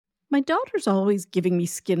My daughter's always giving me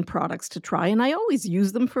skin products to try, and I always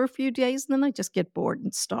use them for a few days, and then I just get bored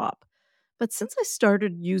and stop. But since I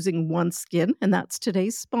started using OneSkin, and that's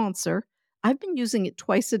today's sponsor, I've been using it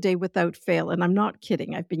twice a day without fail, and I'm not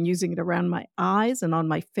kidding. I've been using it around my eyes and on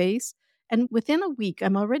my face, and within a week,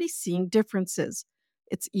 I'm already seeing differences.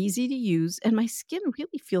 It's easy to use, and my skin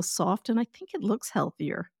really feels soft, and I think it looks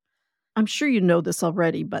healthier. I'm sure you know this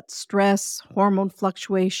already, but stress, hormone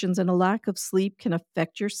fluctuations, and a lack of sleep can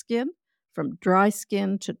affect your skin. From dry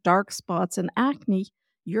skin to dark spots and acne,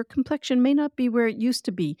 your complexion may not be where it used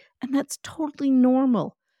to be, and that's totally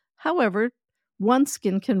normal. However,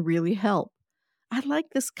 OneSkin can really help. I like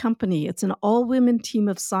this company. It's an all women team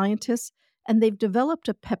of scientists, and they've developed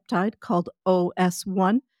a peptide called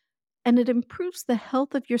OS1, and it improves the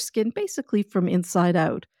health of your skin basically from inside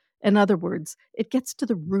out. In other words, it gets to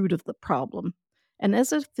the root of the problem. And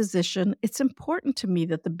as a physician, it's important to me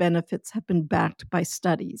that the benefits have been backed by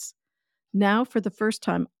studies. Now, for the first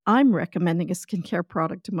time, I'm recommending a skincare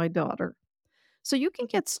product to my daughter. So you can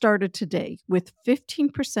get started today with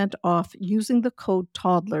 15% off using the code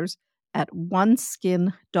TODDLERS at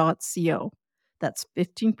oneskin.co. That's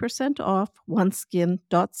 15% off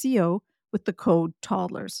oneskin.co with the code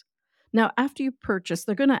TODDLERS. Now, after you purchase,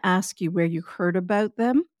 they're going to ask you where you heard about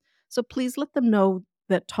them. So please let them know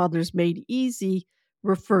that Toddlers Made Easy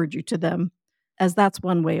referred you to them, as that's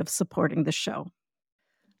one way of supporting the show.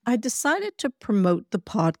 I decided to promote the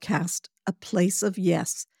podcast, A Place of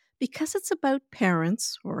Yes, because it's about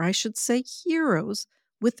parents, or I should say heroes,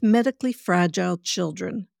 with medically fragile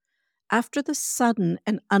children. After the sudden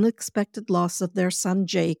and unexpected loss of their son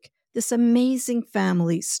Jake, this amazing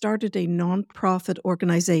family started a nonprofit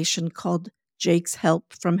organization called Jake's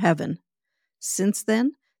Help from Heaven. Since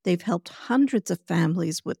then, they've helped hundreds of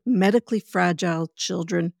families with medically fragile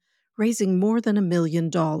children, raising more than $1 million.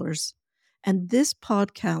 And this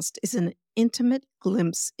podcast is an intimate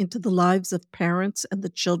glimpse into the lives of parents and the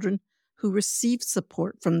children who receive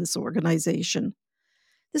support from this organization.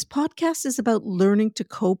 This podcast is about learning to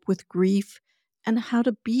cope with grief and how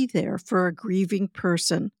to be there for a grieving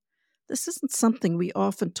person. This isn't something we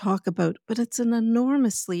often talk about, but it's an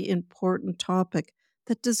enormously important topic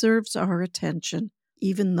that deserves our attention,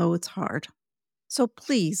 even though it's hard. So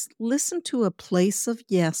please listen to A Place of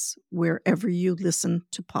Yes wherever you listen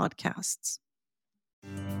to podcasts.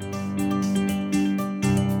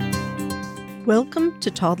 Welcome to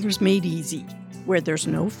Toddlers Made Easy, where there's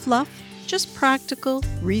no fluff, just practical,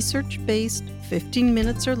 research-based, 15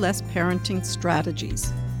 minutes or less parenting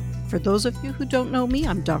strategies. For those of you who don't know me,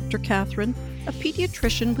 I'm Dr. Catherine, a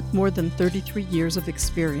pediatrician with more than 33 years of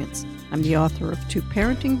experience. I'm the author of 2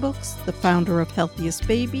 parenting books, the founder of Healthiest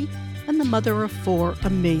Baby, and the mother of 4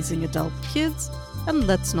 amazing adult kids, and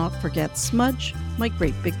let's not forget Smudge, my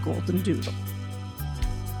great big golden doodle.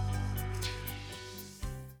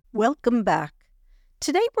 Welcome back.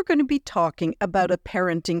 Today we're going to be talking about a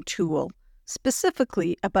parenting tool,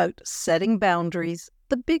 specifically about setting boundaries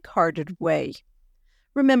the big-hearted way.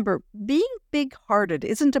 Remember, being big-hearted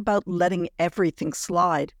isn't about letting everything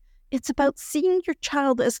slide. It's about seeing your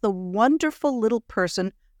child as the wonderful little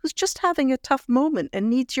person who's just having a tough moment and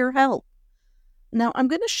needs your help. Now, I'm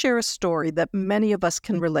going to share a story that many of us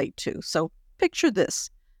can relate to. So picture this.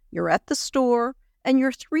 You're at the store, and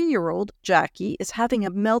your 3-year-old, Jackie, is having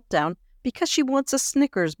a meltdown because she wants a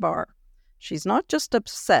Snickers bar. She's not just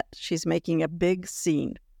upset, she's making a big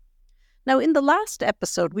scene. Now, in the last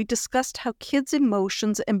episode, we discussed how kids'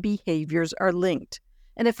 emotions and behaviors are linked.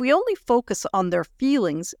 And if we only focus on their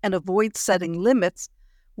feelings and avoid setting limits,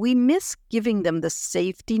 we miss giving them the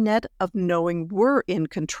safety net of knowing we're in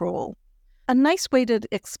control. A nice way to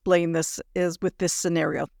explain this is with this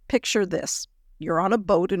scenario. Picture this. You're on a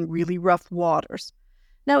boat in really rough waters.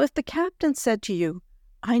 Now, if the captain said to you,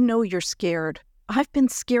 "I know you're scared. I've been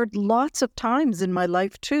scared lots of times in my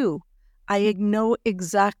life too. I know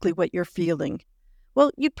exactly what you're feeling."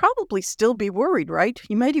 Well, you'd probably still be worried, right?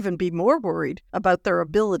 You might even be more worried about their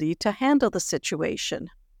ability to handle the situation.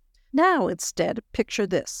 Now, instead, picture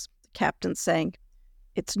this. The captain saying,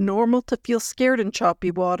 "It's normal to feel scared in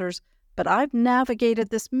choppy waters, but I've navigated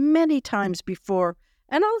this many times before,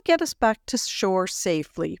 and I'll get us back to shore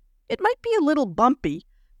safely. It might be a little bumpy,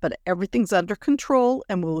 but everything's under control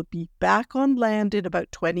and we'll be back on land in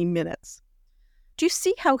about 20 minutes. Do you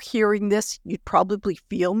see how hearing this, you'd probably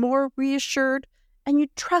feel more reassured and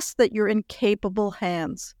you'd trust that you're in capable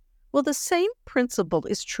hands? Well, the same principle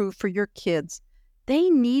is true for your kids. They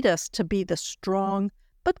need us to be the strong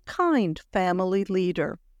but kind family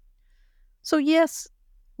leader. So yes,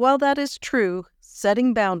 while that is true,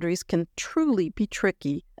 setting boundaries can truly be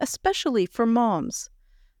tricky, especially for moms.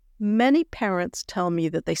 Many parents tell me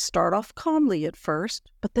that they start off calmly at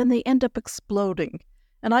first, but then they end up exploding.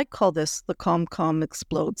 And I call this the calm,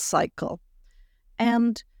 explode cycle.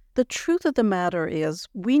 And the truth of the matter is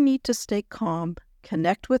we need to stay calm,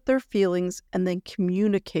 connect with their feelings, and then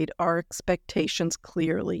communicate our expectations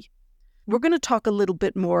clearly. We're going to talk a little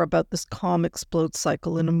bit more about this calm explode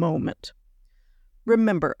cycle in a moment.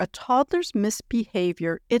 Remember, a toddler's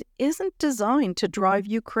misbehavior, it isn't designed to drive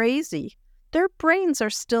you crazy. Their brains are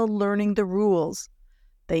still learning the rules.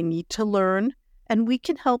 They need to learn, and we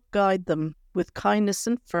can help guide them with kindness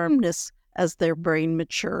and firmness as their brain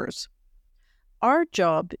matures. Our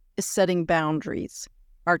job is setting boundaries.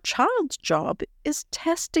 Our child's job is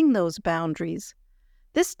testing those boundaries.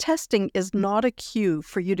 This testing is not a cue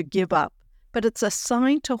for you to give up, but it's a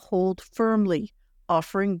sign to hold firmly,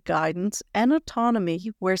 offering guidance and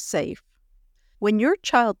autonomy where safe. When your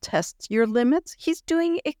child tests your limits, he's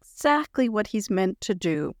doing exactly what he's meant to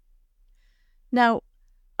do. Now,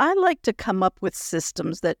 I like to come up with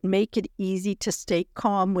systems that make it easy to stay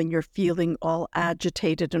calm when you're feeling all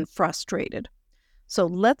agitated and frustrated. So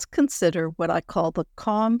let's consider what I call the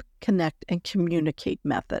calm, connect, and communicate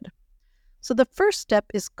method. So the first step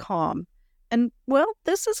is calm. And, well,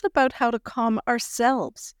 this is about how to calm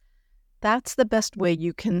ourselves. That's the best way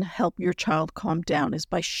you can help your child calm down is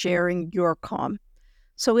by sharing your calm.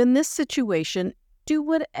 So in this situation, do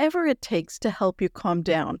whatever it takes to help you calm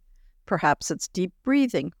down. Perhaps it's deep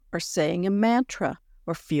breathing, or saying a mantra,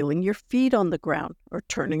 or feeling your feet on the ground, or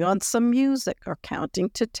turning on some music, or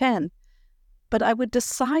counting to 10. But I would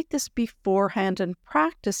decide this beforehand and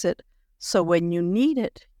practice it so when you need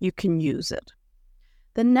it, you can use it.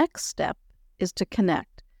 The next step is to connect.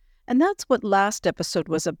 And that's what last episode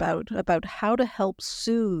was about how to help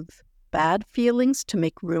soothe bad feelings to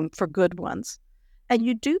make room for good ones. And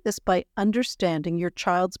you do this by understanding your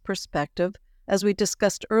child's perspective, as we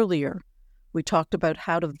discussed earlier. We talked about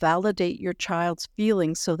how to validate your child's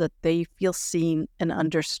feelings so that they feel seen and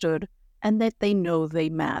understood, and that they know they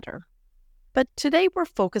matter. But today we're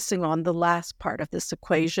focusing on the last part of this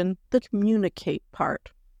equation, the communicate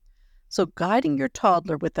part. So guiding your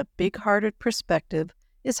toddler with a big-hearted perspective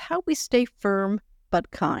is how we stay firm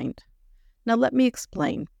but kind. Now let me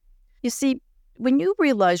explain. You see, when you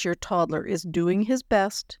realize your toddler is doing his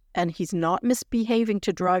best and he's not misbehaving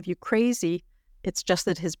to drive you crazy, it's just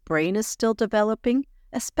that his brain is still developing,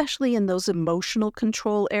 especially in those emotional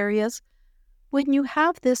control areas. When you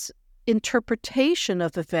have this interpretation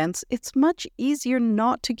of events, it's much easier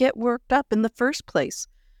not to get worked up in the first place.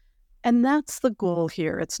 And that's the goal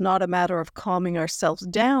here. It's not a matter of calming ourselves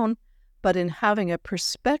down, but in having a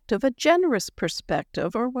perspective, a generous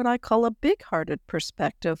perspective, or what I call a big-hearted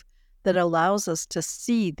perspective that allows us to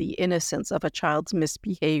see the innocence of a child's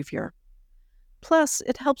misbehavior. Plus,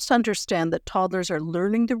 it helps to understand that toddlers are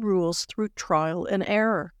learning the rules through trial and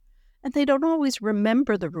error, and they don't always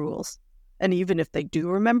remember the rules. And even if they do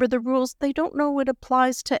remember the rules, they don't know it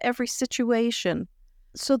applies to every situation.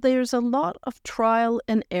 So there's a lot of trial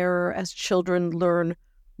and error as children learn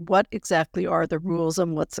what exactly are the rules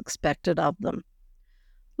and what's expected of them.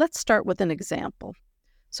 Let's start with an example.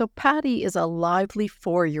 So Patty is a lively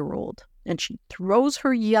 4-year-old, and she throws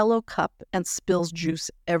her yellow cup and spills juice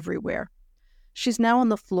everywhere. She's now on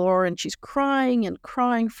the floor, and she's crying and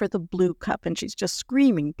crying for the blue cup, and she's just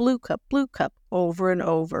screaming, blue cup, over and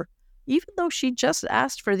over, even though she just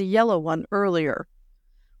asked for the yellow one earlier.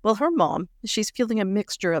 Well, her mom, she's feeling a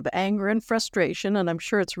mixture of anger and frustration, and I'm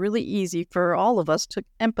sure it's really easy for all of us to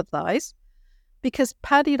empathize, because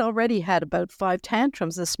Patty had already had about 5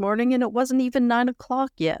 tantrums this morning, and it wasn't even 9 o'clock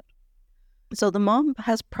yet. So the mom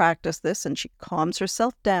has practiced this, and she calms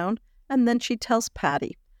herself down, and then she tells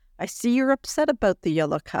Patty, I see you're upset about the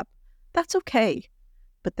yellow cup. That's okay.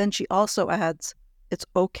 But then she also adds, it's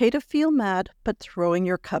okay to feel mad, but throwing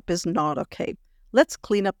your cup is not okay. Let's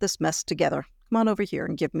clean up this mess together. Come on over here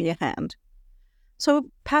and give me a hand. So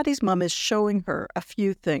Patty's mom is showing her a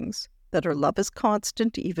few things, that her love is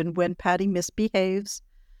constant even when Patty misbehaves,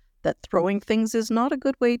 that throwing things is not a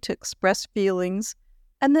good way to express feelings,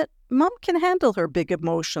 and that mom can handle her big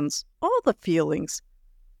emotions, all the feelings.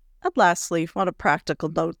 And lastly, on a practical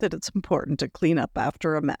note, that it's important to clean up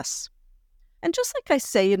after a mess. And just like I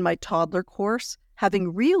say in my toddler course,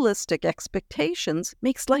 having realistic expectations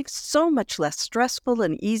makes life so much less stressful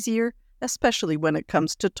and easier, especially when it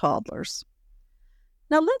comes to toddlers.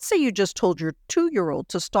 Now, let's say you just told your 2-year-old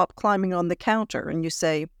to stop climbing on the counter, and you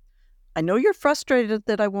say, I know you're frustrated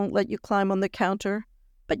that I won't let you climb on the counter,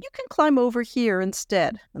 but you can climb over here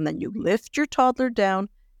instead. And then you lift your toddler down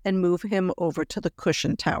and move him over to the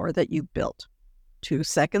cushion tower that you built. 2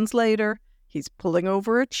 seconds later, he's pulling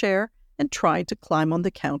over a chair and trying to climb on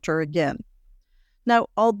the counter again. Now,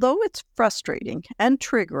 although it's frustrating and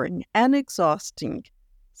triggering and exhausting,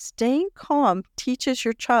 staying calm teaches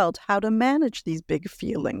your child how to manage these big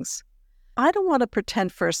feelings. I don't want to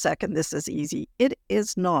pretend for a second this is easy. It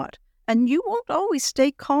is not. And you won't always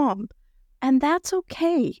stay calm. And that's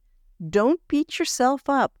okay. Don't beat yourself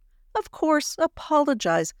up. Of course,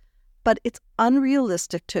 apologize. But it's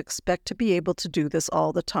unrealistic to expect to be able to do this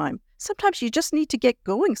all the time. Sometimes you just need to get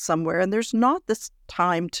going somewhere, and there's not this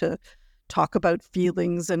time to talk about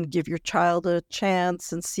feelings and give your child a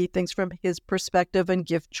chance and see things from his perspective and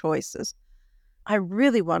give choices. I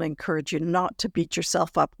really want to encourage you not to beat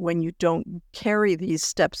yourself up when you don't carry these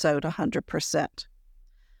steps out 100%.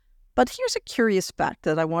 But here's a curious fact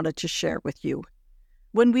that I wanted to share with you.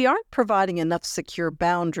 When we aren't providing enough secure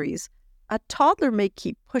boundaries, a toddler may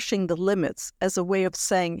keep pushing the limits as a way of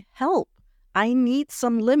saying, "Help, I need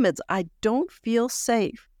some limits. I don't feel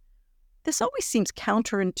safe." This always seems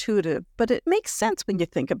counterintuitive, but it makes sense when you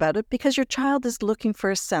think about it because your child is looking for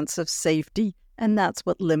a sense of safety, and that's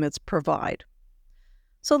what limits provide.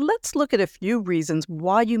 So let's look at a few reasons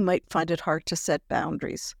why you might find it hard to set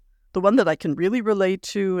boundaries. The one that I can really relate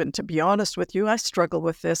to, and to be honest with you, I struggle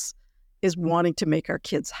with this, is wanting to make our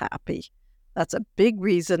kids happy. That's a big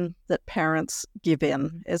reason that parents give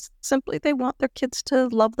in, is simply they want their kids to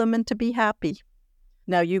love them and to be happy.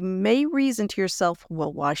 Now, you may reason to yourself,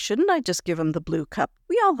 well, why shouldn't I just give them the blue cup?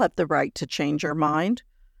 We all have the right to change our mind.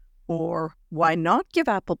 Or why not give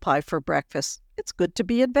apple pie for breakfast? It's good to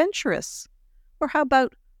be adventurous. Or how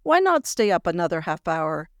about, why not stay up another half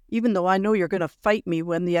hour, even though I know you're going to fight me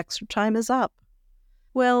when the extra time is up?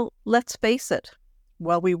 Well, let's face it.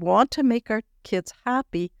 While we want to make our kids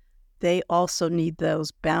happy, they also need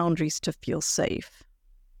those boundaries to feel safe.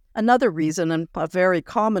 Another reason, and a very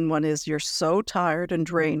common one, is you're so tired and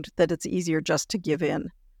drained that it's easier just to give in.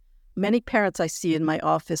 Many parents I see in my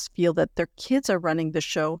office feel that their kids are running the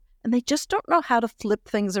show and they just don't know how to flip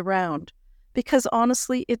things around. Because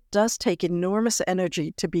honestly, it does take enormous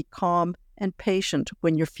energy to be calm and patient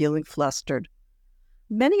when you're feeling flustered.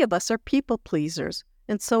 Many of us are people pleasers,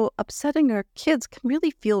 and so upsetting our kids can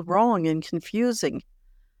really feel wrong and confusing.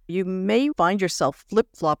 You may find yourself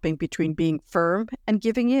flip-flopping between being firm and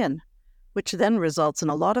giving in, which then results in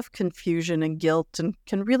a lot of confusion and guilt and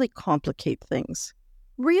can really complicate things.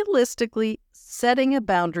 Realistically, setting a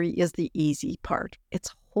boundary is the easy part.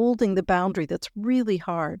 It's holding the boundary that's really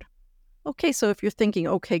hard. Okay, so if you're thinking,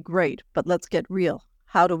 okay, great, but let's get real.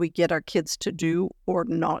 How do we get our kids to do or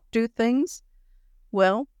not do things?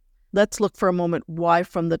 Well, let's look for a moment why,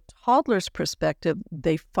 from the toddler's perspective,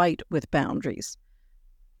 they fight with boundaries.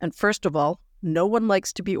 And first of all, no one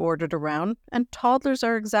likes to be ordered around, and toddlers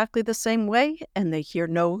are exactly the same way, and they hear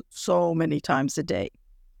no so many times a day.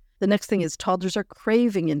 The next thing is toddlers are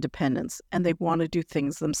craving independence, and they want to do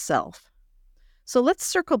things themselves. So let's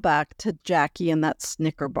circle back to Jackie and that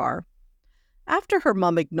Snicker bar. After her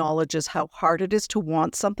mom acknowledges how hard it is to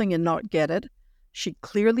want something and not get it, she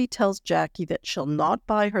clearly tells Jackie that she'll not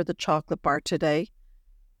buy her the chocolate bar today,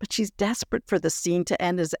 but she's desperate for the scene to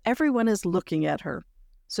end as everyone is looking at her.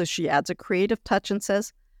 So she adds a creative touch and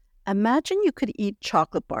says, "Imagine you could eat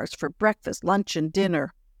chocolate bars for breakfast, lunch, and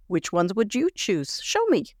dinner. Which ones would you choose? Show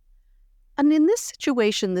me." And in this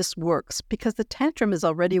situation, this works because the tantrum is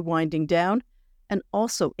already winding down, and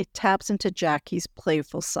also it taps into Jackie's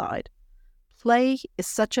playful side. Play is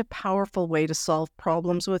such a powerful way to solve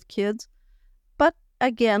problems with kids. But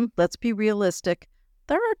again, let's be realistic.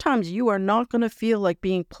 There are times you are not going to feel like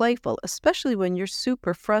being playful, especially when you're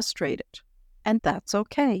super frustrated. And that's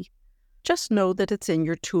okay. Just know that it's in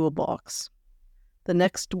your toolbox. The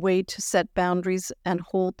next way to set boundaries and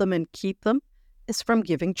hold them and keep them is from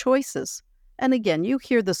giving choices. And again, you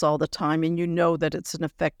hear this all the time, and you know that it's an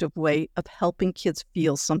effective way of helping kids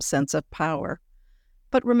feel some sense of power.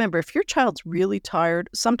 But remember, if your child's really tired,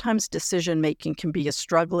 sometimes decision-making can be a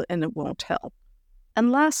struggle and it won't help.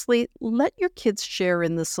 And lastly, let your kids share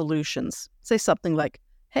in the solutions. Say something like,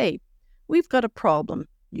 "Hey, we've got a problem.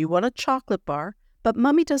 You want a chocolate bar, but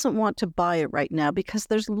Mommy doesn't want to buy it right now because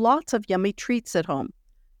there's lots of yummy treats at home.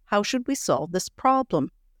 How should we solve this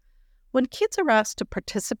problem?" When kids are asked to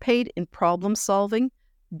participate in problem solving,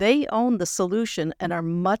 they own the solution and are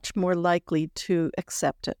much more likely to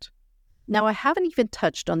accept it. Now, I haven't even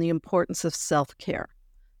touched on the importance of self-care.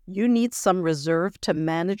 You need some reserve to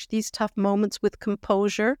manage these tough moments with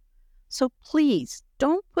composure. So please,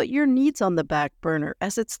 don't put your needs on the back burner,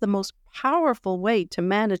 as it's the most powerful way to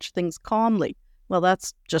manage things calmly. Well,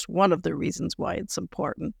 that's just one of the reasons why it's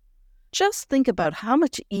important. Just think about how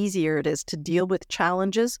much easier it is to deal with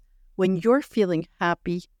challenges when you're feeling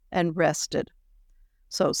happy and rested.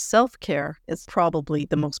 So self-care is probably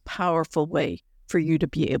the most powerful way for you to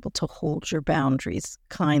be able to hold your boundaries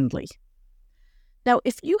kindly. Now,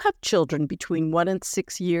 if you have children between 1 and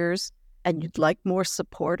 6 years and you'd like more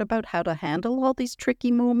support about how to handle all these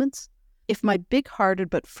tricky moments, if my big-hearted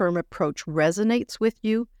but firm approach resonates with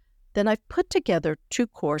you, then I've put together 2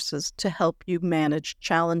 courses to help you manage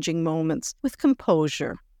challenging moments with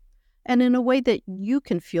composure and in a way that you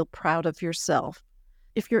can feel proud of yourself.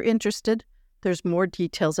 If you're interested, there's more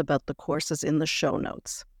details about the courses in the show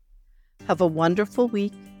notes. Have a wonderful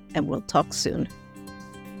week, and we'll talk soon.